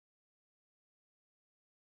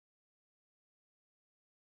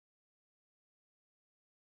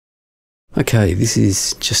Okay, this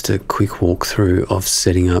is just a quick walkthrough of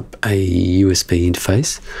setting up a USB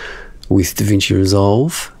interface with Davinci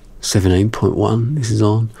Resolve 17.1. This is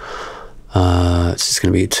on. It's just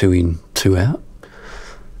going to be a 2-in, 2-out.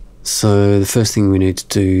 So the first thing we need to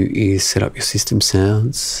do is set up your system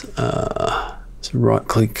sounds. So right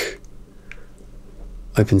click,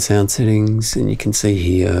 open sound settings, and you can see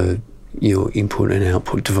here your input and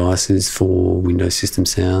output devices for Windows system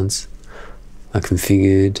sounds are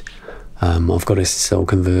configured. I've got SSL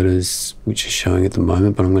converters which are showing at the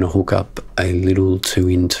moment, but I'm going to hook up a little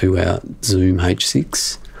 2-in, 2-out Zoom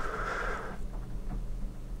H6.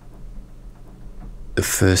 The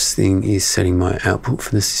first thing is setting my output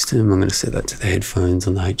for the system. I'm going to set that to the headphones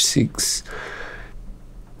on the H6,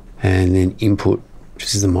 and then input, which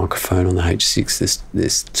is the microphone on the H6.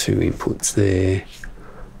 There's 2 inputs there.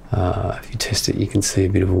 If you test it, you can see a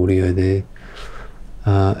bit of audio there.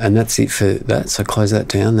 And that's it for that, so close that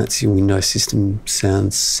down. That's your Windows system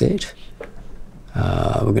sound set.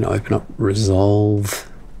 We're going to open up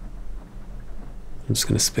Resolve. I'm just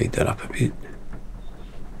going to speed that up a bit.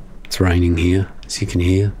 It's raining here, as you can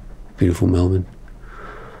hear. Beautiful Melbourne.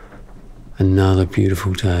 Another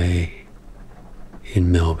beautiful day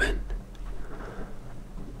in Melbourne.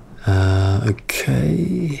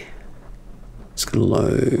 Okay. It's going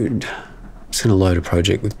to load a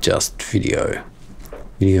project with just video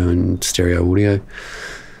and stereo audio,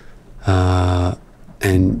 and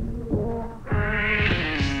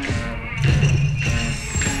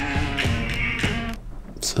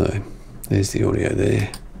so there's the audio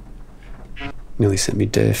there. Nearly sent me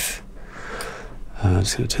deaf. I'm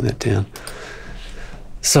just going to turn that down.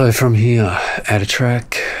 So from here, add a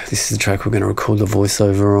track. This is the track we're going to record the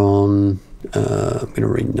voiceover on. I'm going to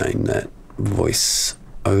rename that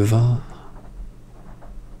voiceover.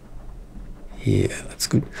 Yeah, that's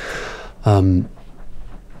good. And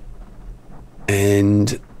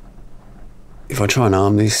if I try and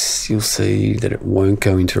arm this, you'll see that it won't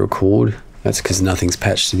go into record. That's because nothing's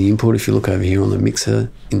patched to the input. If you look over here on the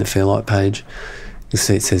mixer in the Fairlight page, you'll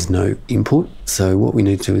see it says no input. So what we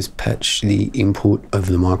need to do is patch the input of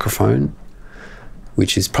the microphone,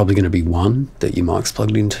 which is probably going to be 1 that your mic's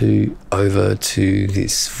plugged into, over to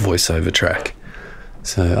this voiceover track.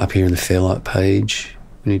 So up here in the Fairlight page,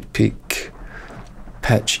 we need to pick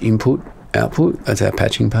patch input output. That's our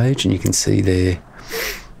patching page, and you can see there's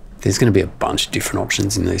going to be a bunch of different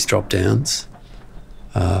options in these drop downs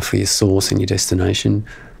for your source and your destination.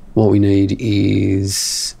 What we need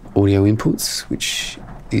is audio inputs, which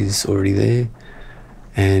is already there,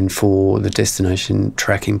 and for the destination,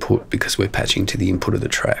 track input, because we're patching to the input of the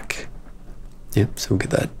track. Yep, so we'll get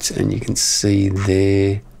that, and you can see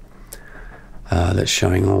there that's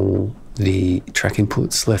showing all the track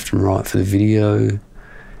inputs left and right for the video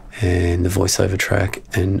and the voiceover track,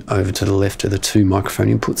 and over to the left are the 2 microphone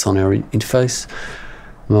inputs on our interface.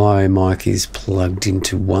 My mic is plugged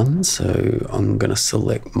into 1, so I'm going to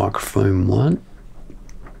select microphone 1,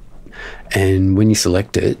 and when you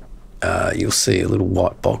select it, you'll see a little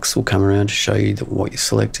white box will come around to show you what you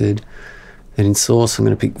selected. Then in source, I'm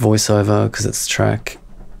going to pick voiceover because it's the track,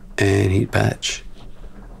 and hit patch,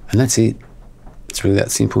 and that's it. It's really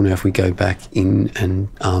that simple. Now if we go back in and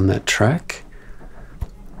arm that track,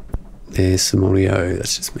 there's some audio.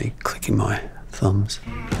 That's just me clicking my thumbs.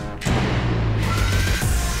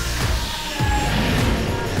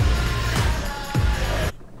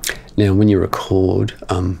 Now when you record,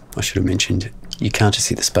 I should have mentioned, you can't just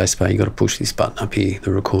hit the space bar, you've got to push this button up here,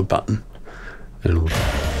 the record button.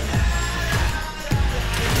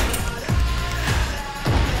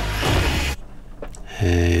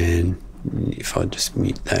 And if I just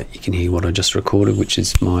mute that, you can hear what I just recorded, which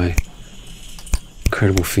is my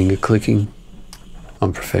incredible finger clicking.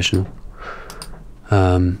 I'm professional.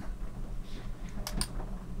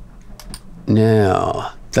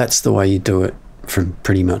 Now, that's the way you do it from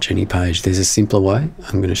pretty much any page. There's a simpler way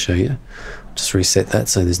I'm going to show you. Just reset that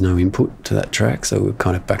so there's no input to that track, so we're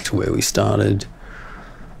kind of back to where we started.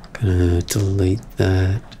 Gonna delete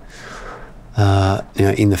that. Now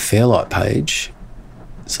in the Fairlight page,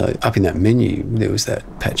 so up in that menu, there was that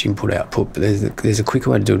patch input output, but there's a quicker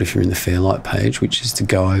way to do it if you're in the Fairlight page, which is to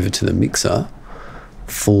go over to the mixer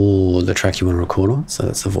for the track you want to record on. So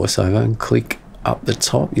that's the voiceover, and click up the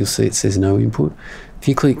top. You'll see it says no input. If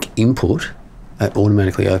you click input, that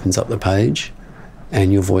automatically opens up the page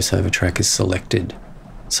and your voiceover track is selected.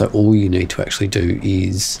 So all you need to actually do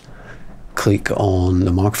is click on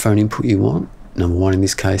the microphone input you want, number 1 in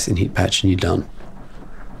this case, and hit patch, and you're done.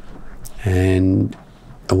 And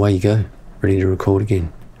away you go, ready to record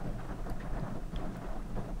again.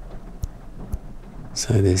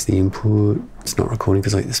 So there's the input. It's not recording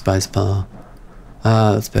because I hit the space bar.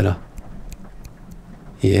 Ah, that's better.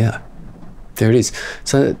 Yeah, there it is.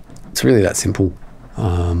 So it's really that simple.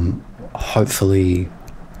 Hopefully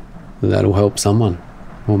that'll help someone,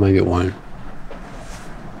 or maybe it won't.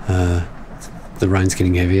 The rain's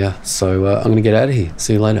getting heavier, so I'm going to get out of here.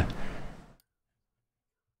 See you later.